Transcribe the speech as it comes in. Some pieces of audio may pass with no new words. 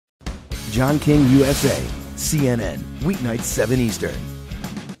John King, USA, CNN, weeknights 7 Eastern.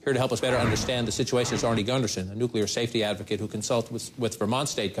 Here to help us better understand the situation is Arnie Gunderson, a nuclear safety advocate who consults with Vermont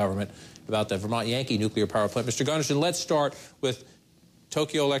state government about the Vermont Yankee nuclear power plant. Mr. Gunderson, let's start with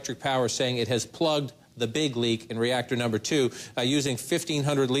Tokyo Electric Power saying it has plugged the big leak in reactor number 2 using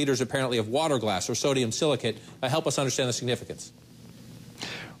 1,500 liters apparently of water glass or sodium silicate. Help us understand the significance.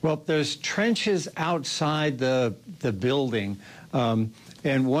 Well, there's trenches outside the building,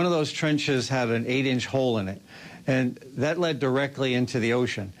 and one of those trenches had an 8-inch hole in it, and that led directly into the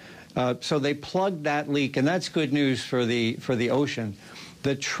ocean. So they plugged that leak, and that's good news for the ocean.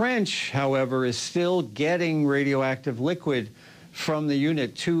 The trench, however, is still getting radioactive liquid from the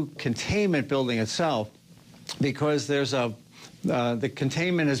Unit 2 containment building itself because there's the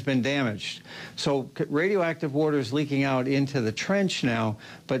containment has been damaged. So radioactive water is leaking out into the trench now,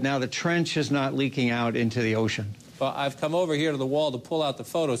 but now the trench is not leaking out into the ocean. Well, I've come over here to the wall to pull out the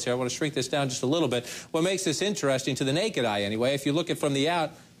photos here. I want to shrink this down just a little bit. What makes this interesting, to the naked eye anyway, if you look at from the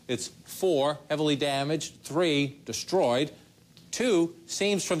out, it's 4 heavily damaged, 3 destroyed, 2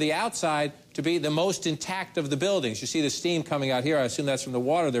 seems from the outside to be the most intact of the buildings. You see the steam coming out here. I assume that's from the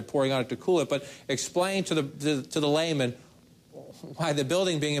water they're pouring on it to cool it. But explain to the layman why the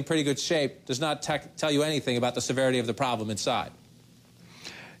building being in pretty good shape does not tell you anything about the severity of the problem inside.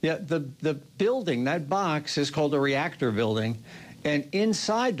 Yeah, the building, that box, is called a reactor building, and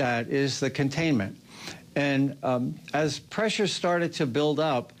inside that is the containment. And as pressure started to build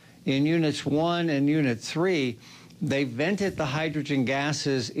up in Units 1 and Unit 3, they vented the hydrogen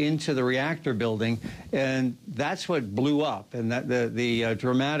gases into the reactor building, and that's what blew up. And that the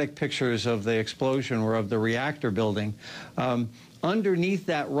dramatic pictures of the explosion were of the reactor building. Underneath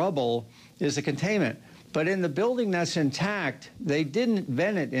that rubble is the containment. But in the building that's intact, they didn't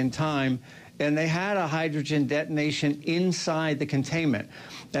vent it in time, and they had a hydrogen detonation inside the containment.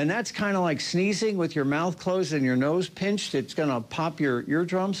 And that's kind of like sneezing with your mouth closed and your nose pinched. It's going to pop your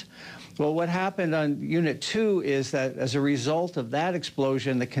eardrums. Well, what happened on Unit 2 is that as a result of that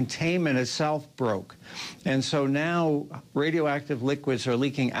explosion, the containment itself broke. And so now radioactive liquids are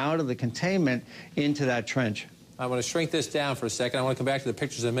leaking out of the containment into that trench. I want to shrink this down for a second. I want to come back to the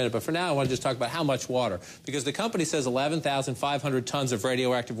pictures in a minute. But for now, I want to just talk about how much water. Because the company says 11,500 tons of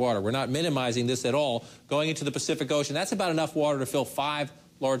radioactive water. We're not minimizing this at all. Going into the Pacific Ocean, that's about enough water to fill 5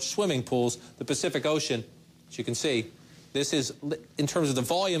 large swimming pools. The Pacific Ocean, as you can see, this is, in terms of the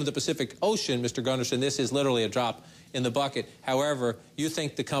volume of the Pacific Ocean, Mr. Gunderson, this is literally a drop in the bucket. However, you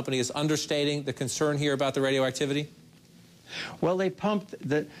think the company is understating the concern here about the radioactivity? Well,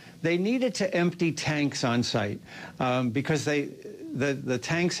 they needed to empty tanks on site because the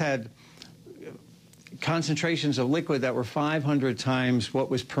tanks had concentrations of liquid that were 500 times what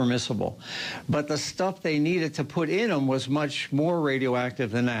was permissible. But the stuff they needed to put in them was much more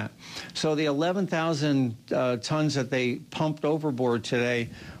radioactive than that. So the 11,000 tons that they pumped overboard today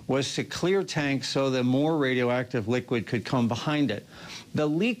was to clear tanks so that more radioactive liquid could come behind it. The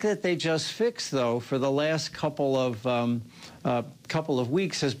leak that they just fixed, though, for the last couple of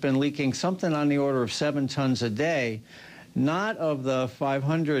weeks has been leaking something on the order of 7 tons a day, not of the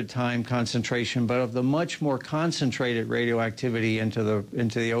 500-time concentration, but of the much more concentrated radioactivity into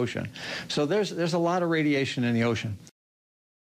the ocean. So there's a lot of radiation in the ocean.